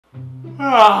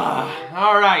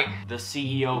Alright, the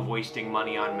CEO of wasting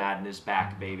money on Madden is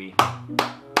back, baby.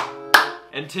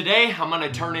 And today, I'm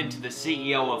gonna turn into the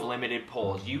CEO of limited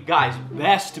pulls. You guys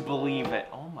best believe it.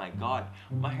 Oh my god,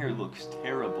 my hair looks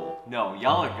terrible. No,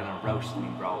 y'all are gonna roast me,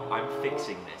 bro. I'm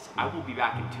fixing this. I will be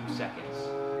back in 2 seconds.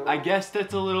 I guess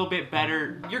that's a little bit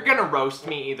better. You're gonna roast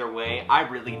me either way. I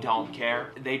really don't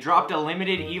care. They dropped a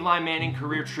limited Eli Manning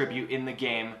career tribute in the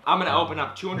game. I'm gonna open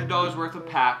up $200 worth of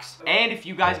packs. And if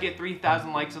you guys get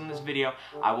 3,000 likes on this video,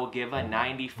 I will give a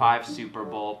 95 Super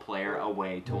Bowl player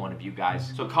away to one of you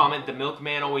guys. So comment "The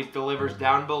Milkman always delivers"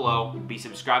 down below. Be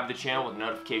subscribed to the channel with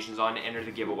notifications on to enter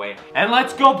the giveaway. And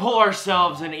let's go pull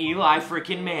ourselves an Eli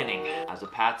freaking Manning. As a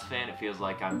Pats fan, it feels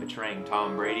like I'm betraying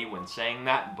Tom Brady when saying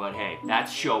that, but hey,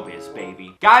 that's showbiz,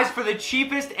 baby. Guys, for the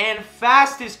cheapest and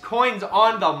fastest coins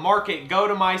on the market, go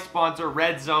to my sponsor,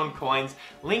 Red Zone Coins.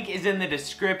 Link is in the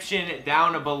description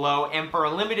down below. And for a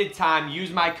limited time,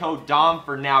 use my code DOM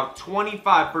for now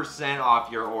 25%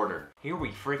 off your order. Here we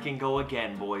freaking go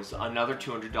again, boys. Another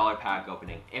 $200 pack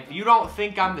opening. If you don't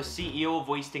think I'm the CEO of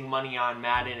wasting money on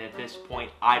Madden at this point,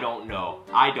 I don't know.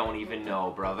 I don't even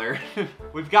know, brother.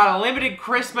 We've got a limited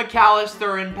Chris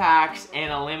McAllister in packs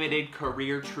and a limited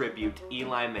career tribute,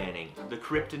 Eli Manning. The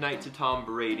kryptonite to Tom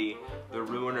Brady, the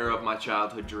ruiner of my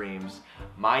childhood dreams,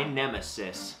 my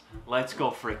nemesis. Let's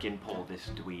go freaking pull this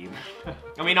dweeb.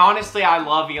 I mean, honestly, I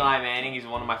love Eli Manning. He's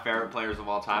one of my favorite players of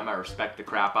all time. I respect the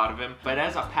crap out of him. But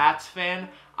as a Pats fan,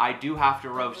 I do have to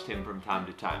roast him from time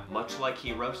to time. Much like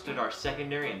he roasted our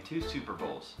secondary in 2 Super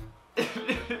Bowls.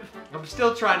 I'm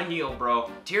still trying to heal, bro.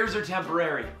 Tears are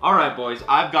temporary. Alright, boys.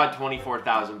 I've got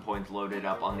 24,000 points loaded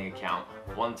up on the account.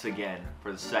 Once again,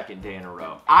 for the 2nd day in a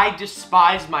row. I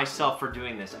despise myself for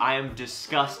doing this. I am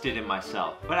disgusted in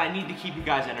myself. But I need to keep you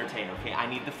guys entertained, okay? I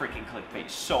need the freaking clickbait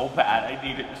so bad. I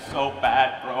need it so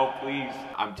bad, bro. Please.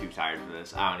 I'm too tired for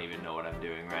this. I don't even know what I'm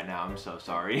doing right now. I'm so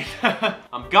sorry.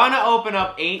 I'm gonna open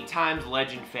up 8 times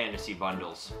Legend Fantasy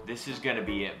bundles. This is gonna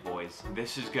be it, boys.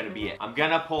 This is gonna be it. I'm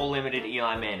gonna pull limited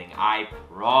Eli Manning. I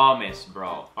promise,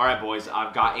 bro. Alright, boys.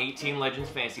 I've got 18 Legends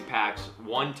Fantasy packs.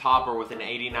 1 topper with an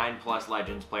 89 plus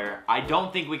Legends player. I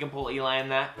don't think we can pull Eli in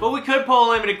that, but we could pull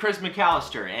a limited Chris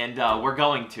McAllister, and we're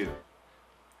going to.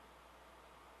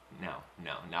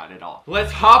 No, not at all.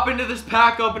 Let's hop into this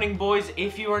pack opening, boys.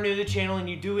 If you are new to the channel and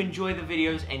you do enjoy the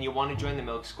videos and you want to join the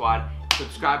Milk Squad,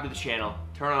 subscribe to the channel,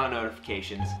 turn on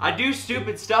notifications. I do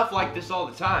stupid stuff like this all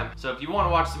the time. So if you want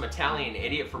to watch some Italian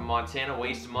idiot from Montana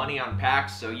waste money on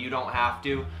packs so you don't have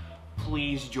to,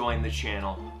 please join the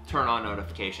channel. Turn on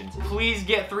notifications. Please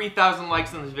get 3,000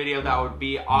 likes on this video. That would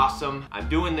be awesome. I'm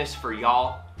doing this for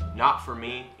y'all, not for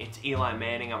me. It's Eli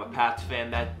Manning. I'm a Pats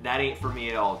fan. That ain't for me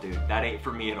at all, dude. That ain't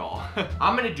for me at all.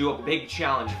 I'm gonna do a big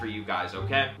challenge for you guys,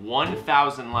 okay?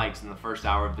 1,000 likes in the first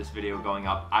hour of this video going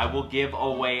up. I will give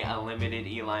away a limited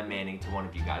Eli Manning to one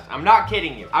of you guys. I'm not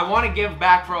kidding you. I want to give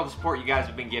back for all the support you guys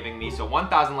have been giving me, so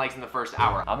 1,000 likes in the first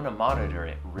hour. I'm gonna monitor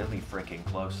it really freaking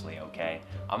closely, okay?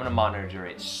 I'm gonna monitor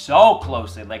it so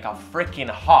closely, like a freaking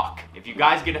hawk. If you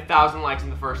guys get 1,000 likes in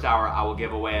the first hour, I will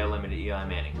give away a limited Eli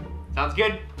Manning. Sounds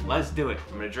good? Let's do it.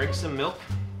 I'm gonna drink some milk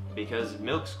because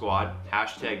Milk Squad,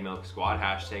 hashtag Milk Squad,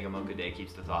 hashtag a milk a day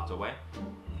keeps the thoughts away.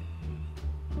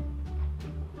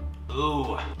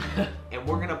 Ooh. And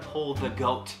we're gonna pull the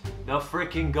GOAT. The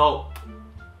freaking GOAT.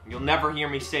 You'll never hear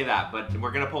me say that, but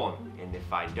we're gonna pull him. And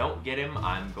if I don't get him,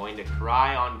 I'm going to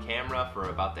cry on camera for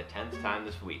about the 10th time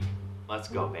this week. Let's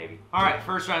go, baby. All right,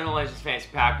 first round of the Legends Fantasy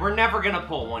Pack. We're never gonna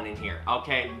pull one in here,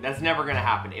 okay? That's never gonna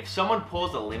happen. If someone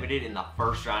pulls a limited in the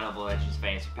first round of the Legends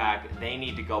Fantasy Pack, they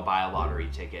need to go buy a lottery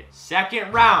ticket.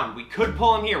 Second round, we could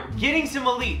pull him here. We're getting some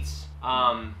elites.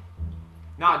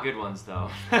 Not good ones though.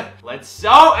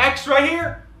 X right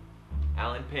here.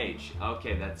 Alan Page.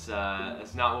 Okay, that's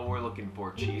not what we're looking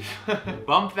for, Chief.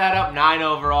 Bump that up 9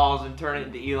 overalls and turn it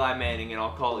into Eli Manning, and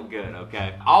I'll call it good,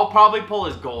 okay? I'll probably pull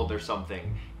his gold or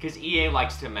something, because EA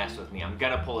likes to mess with me. I'm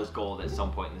gonna pull his gold at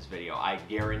some point in this video. I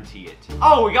guarantee it.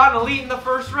 Oh, we got an elite in the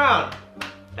first round.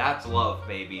 That's love,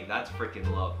 baby. That's freaking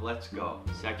love. Let's go.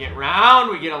 Second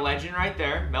round, we get a legend right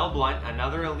there. Mel Blount,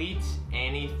 another elite.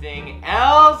 Anything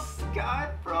else? God,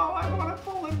 bro, I want to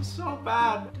pull him so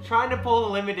bad. Trying to pull a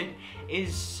limited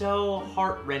is so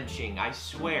heart-wrenching, I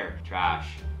swear. Trash.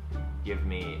 Give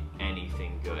me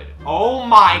anything good. Oh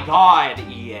my god,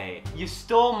 EA. You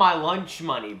stole my lunch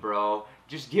money, bro.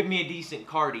 Just give me a decent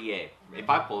card, EA. If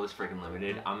I pull this freaking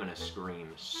limited, I'm gonna scream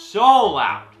so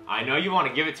loud. I know you want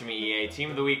to give it to me, EA. Team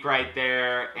of the week right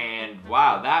there. And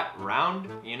wow, that round,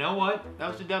 you know what?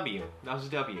 That was a W. That was a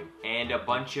W. And a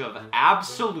bunch of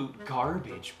absolute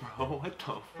garbage, bro. What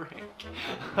the frick?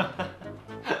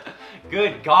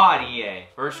 Good God, EA.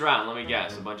 First round, let me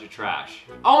guess. A bunch of trash.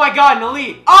 Oh my God, an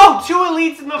elite. Oh, 2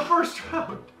 elites in the first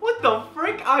round. What the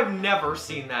frick? I've never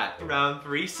seen that. Round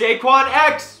 3, Saquon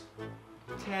X.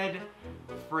 Ted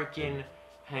frickin'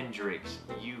 Hendricks,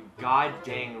 you god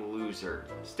dang loser.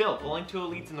 Still, pulling 2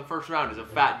 elites in the first round is a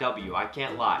fat W, I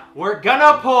can't lie. We're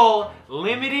gonna pull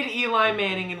limited Eli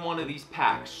Manning in one of these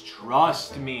packs.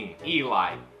 Trust me.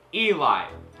 Eli.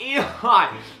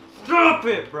 Stop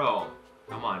it, bro.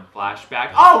 Come on,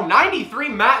 flashback. Oh, 93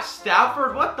 Matt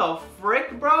Stafford. What the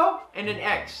frick, bro? And an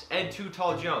X and 2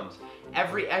 Tall Jones.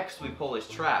 Every X we pull is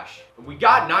trash. We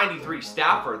got 93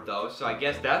 Stafford though, so I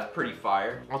guess that's pretty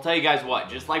fire. I'll tell you guys what,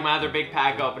 just like my other big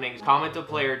pack openings, comment a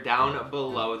player down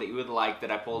below that you would like that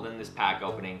I pulled in this pack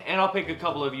opening, and I'll pick a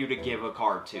couple of you to give a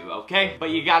card to, okay?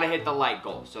 But you gotta hit the like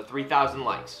goal, so 3,000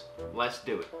 likes. Let's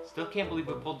do it. Still can't believe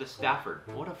we pulled this Stafford.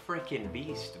 What a freaking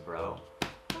beast, bro.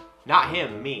 Not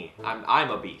him, me.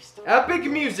 I'm a beast. Epic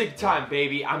music time,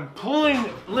 baby. I'm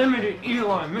pulling limited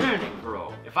Eli Manning,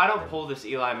 bro. If I don't pull this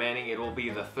Eli Manning, it will be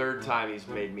the 3rd time he's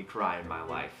made me cry in my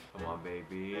life. Come on,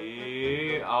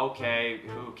 baby. Okay,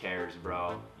 who cares,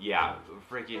 bro? Yeah,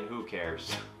 freaking who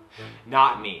cares?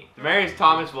 Not me. Demarius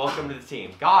Thomas, welcome to the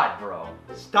team. God, bro.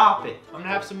 Stop it. I'm gonna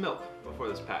have some milk before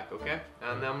this pack, okay?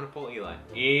 And then I'm gonna pull Eli.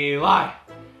 Eli,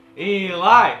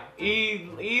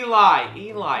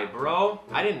 bro.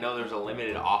 I didn't know there was a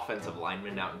limited offensive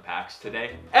lineman out in packs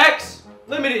today. X,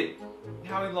 limited.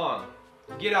 Howie Long,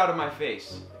 get out of my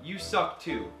face. You suck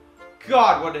too.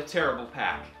 God, what a terrible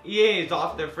pack. EA is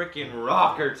off their freaking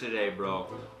rocker today, bro.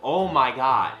 Oh my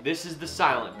God. This is the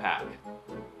silent pack.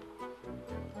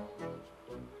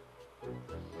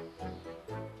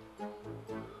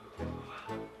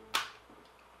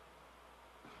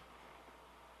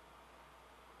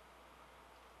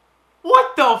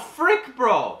 What the frick,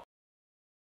 bro?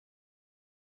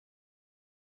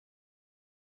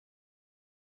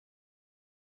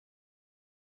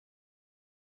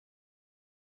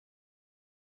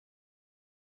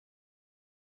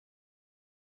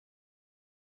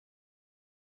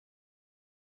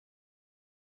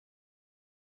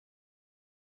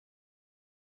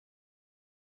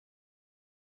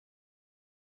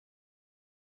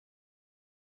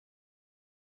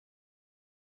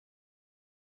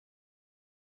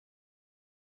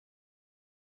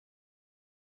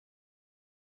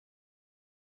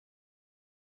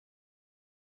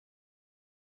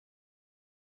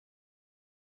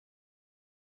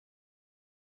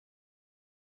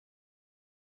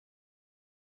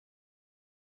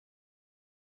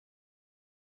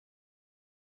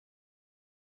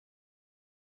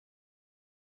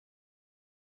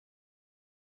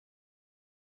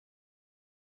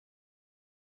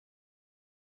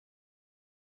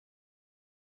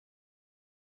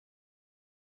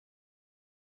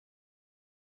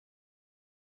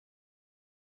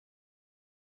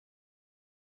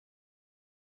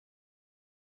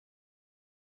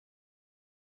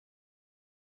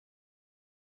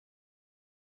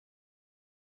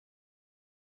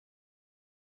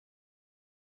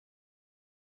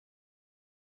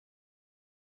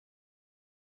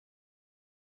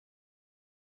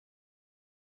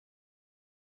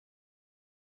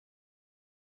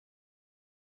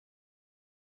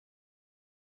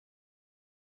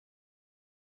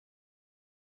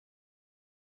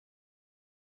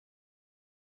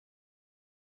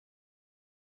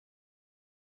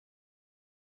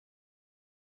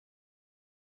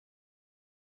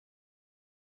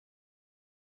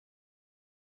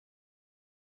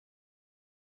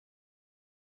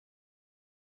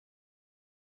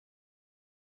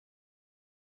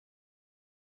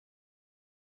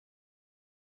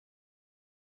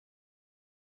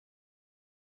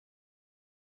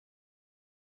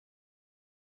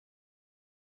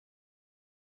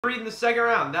 In the second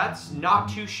round. That's not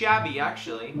too shabby,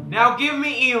 actually. Now give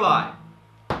me Eli.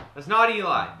 That's not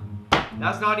Eli.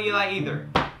 That's not Eli either.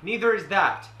 Neither is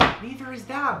that. Neither is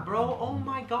that, bro. Oh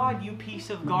my God, you piece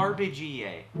of garbage,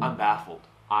 EA. I'm baffled.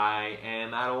 I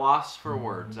am at a loss for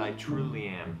words. I truly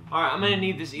am. Alright, I'm gonna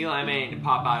need this Eli Manning to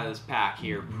pop out of this pack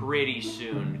here pretty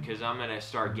soon, because I'm gonna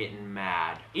start getting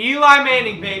mad. Eli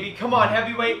Manning, baby. Come on,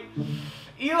 heavyweight.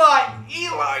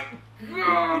 Eli.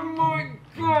 God, my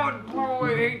God, bro,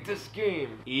 I hate this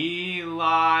game.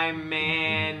 Eli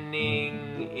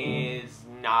Manning is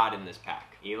not in this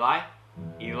pack. Eli?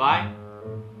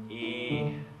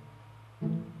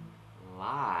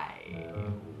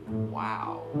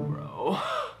 Wow, bro.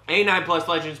 89 plus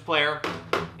Legends player.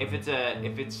 If it's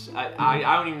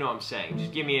I don't even know what I'm saying.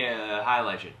 Just give me a high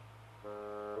legend.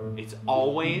 It's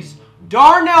always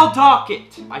Darnell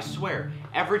Dockett. I swear,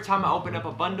 every time I open up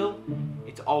a bundle,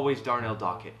 it's always Darnell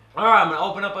Dockett. All right, I'm gonna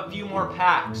open up a few more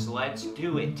packs. Let's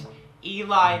do it.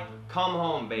 Eli, come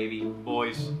home, baby.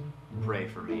 Boys, pray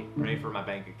for me. Pray for my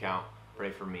bank account. Pray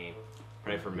for me.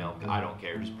 Pray for milk. I don't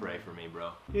care. Just pray for me,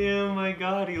 bro. Oh my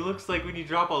god, he looks like when you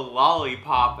drop a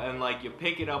lollipop and like you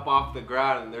pick it up off the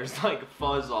ground and there's like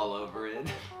fuzz all over it.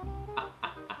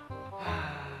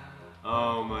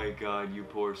 Oh my god, you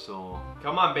poor soul.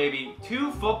 Come on, baby.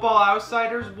 2 football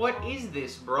outsiders? What is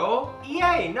this, bro?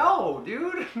 EA, no,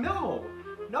 dude. No.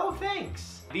 No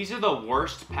thanks. These are the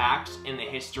worst packs in the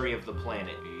history of the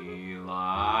planet.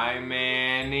 Eli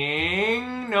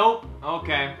Manning. Nope.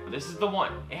 Okay. This is the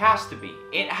one. It has to be.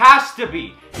 It has to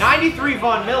be. 93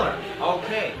 Von Miller.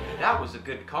 Okay. That was a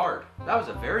good card. That was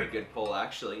a very good pull,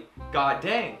 actually. God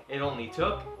dang. It only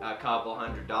took a couple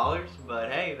 $100,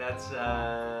 but hey,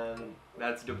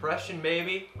 that's depression,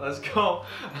 baby. Let's go.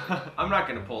 I'm not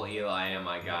gonna pull Eli, am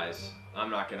I, guys? I'm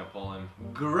not gonna pull him.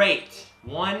 Great.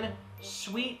 One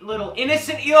sweet little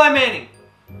innocent Eli Manning.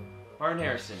 Martin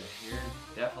Harrison, you're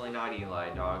definitely not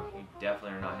Eli, dog. You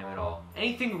definitely are not him at all.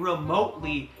 Anything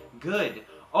remotely good.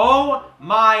 Oh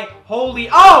my holy,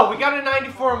 oh, we got a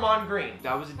 94 Amon Green.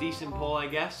 That was a decent pull, I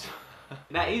guess.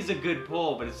 That is a good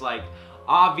pull, but it's like,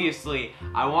 obviously,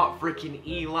 I want freaking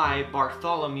Eli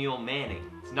Bartholomew Manning.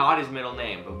 It's not his middle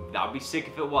name, but that would be sick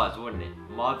if it was, wouldn't it?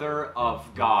 Mother of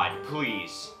God,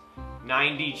 please.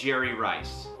 90 Jerry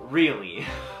Rice. Really?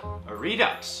 A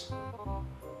Redux.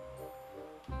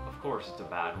 Of course it's a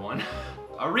bad one.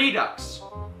 A Redux.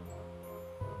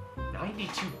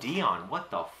 92 Dion.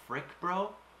 What the frick,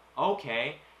 bro?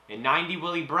 Okay. And 90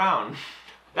 Willie Brown.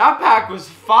 That pack was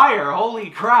fire. Holy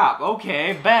crap.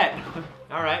 Okay, bet.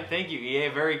 Alright, thank you, EA.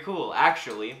 Very cool.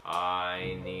 Actually,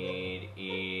 I need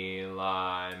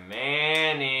Eli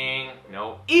Manning.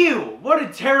 Nope. Ew! What a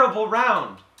terrible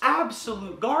round.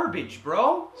 Absolute garbage,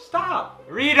 bro. Stop.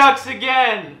 Redux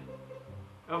again.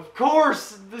 Of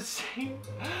course, the same.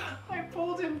 I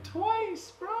pulled him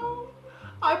twice, bro.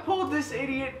 I pulled this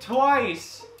idiot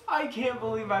twice. I can't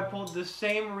believe I pulled the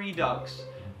same Redux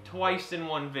twice in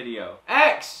one video.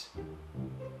 X!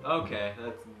 Okay,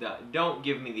 don't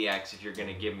give me the X if you're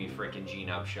gonna give me freaking Gene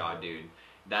Upshaw, dude.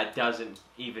 That doesn't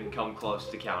even come close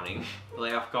to counting.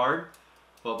 Playoff card,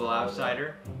 Bubble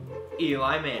Outsider,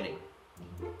 Eli Manning.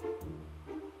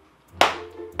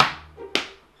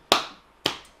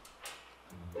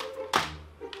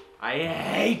 I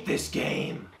hate this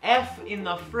game. F in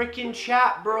the frickin'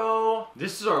 chat, bro.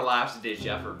 This is our last ditch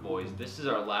effort, boys. This is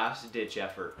our last ditch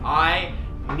effort. I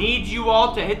need you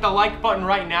all to hit the like button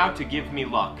right now to give me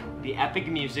luck. The epic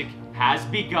music has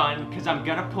begun because I'm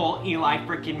gonna pull Eli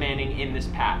frickin' Manning in this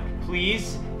pack.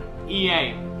 Please,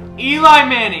 EA. Eli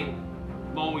Manning.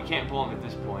 Well, we can't pull him at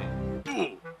this point.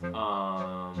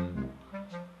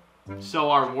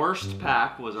 So our worst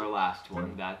pack was our last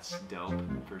one. That's dope,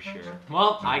 for sure.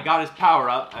 Well, I got his power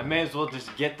up. I may as well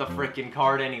just get the frickin'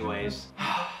 card anyways.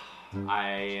 I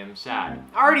am sad.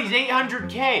 Already he's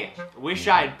 800K. Wish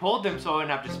I had pulled him so I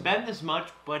wouldn't have to spend this much,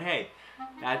 but hey,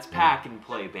 that's pack and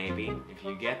play, baby. If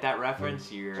you get that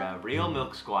reference, you're a real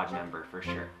Milk Squad member for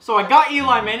sure. So I got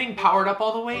Eli Manning powered up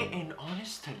all the way, and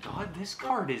honest to God, this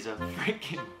card is a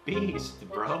freaking beast,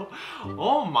 bro.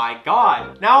 Oh my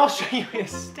God. Now I'll show you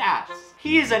his stats.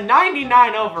 He is a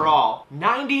 99 overall,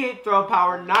 98 throw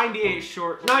power, 98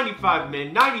 short, 95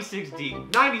 mid, 96 deep,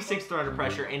 96 throw under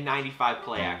pressure, and 95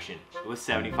 play action with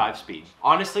 75 speed.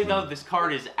 Honestly though, this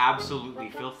card is absolutely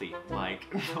filthy.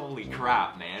 Like, holy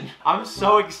crap, man. I'm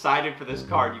so excited for this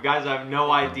card. You guys have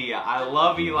no idea. I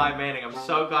love Eli Manning. I'm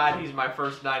so glad he's my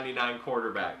first 99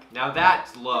 quarterback. Now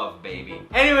that's love, baby.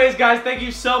 Anyways, guys, thank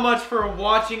you so much for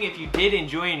watching. If you did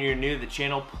enjoy and you're new to the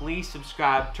channel, please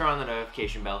subscribe, turn on the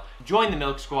notification bell, join the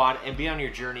Milk Squad, and be on your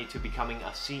journey to becoming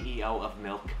a CEO of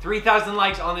Milk. 3,000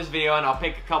 likes on this video, and I'll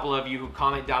pick a couple of you who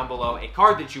comment down below a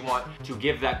card that you want to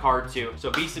give that card to.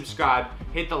 So be subscribed,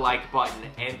 hit the like button,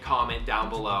 and comment down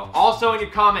below. Also in your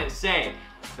comments, say,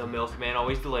 the milkman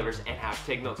always delivers, and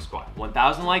hashtag Milk Squad.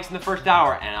 1,000 likes in the first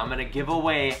hour, and I'm gonna give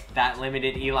away that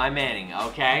limited Eli Manning,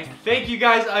 okay? Thank you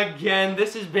guys again.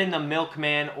 This has been the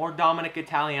Milkman, or Dominic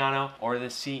Italiano, or the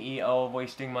CEO of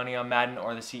Wasting Money on Madden,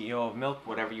 or the CEO of Milk,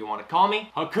 whatever you want to call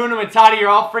me. Hakuna Matata, you're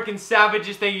all freaking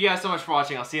savages. Thank you guys so much for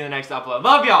watching. I'll see you in the next upload.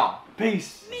 Love y'all.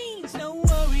 Peace.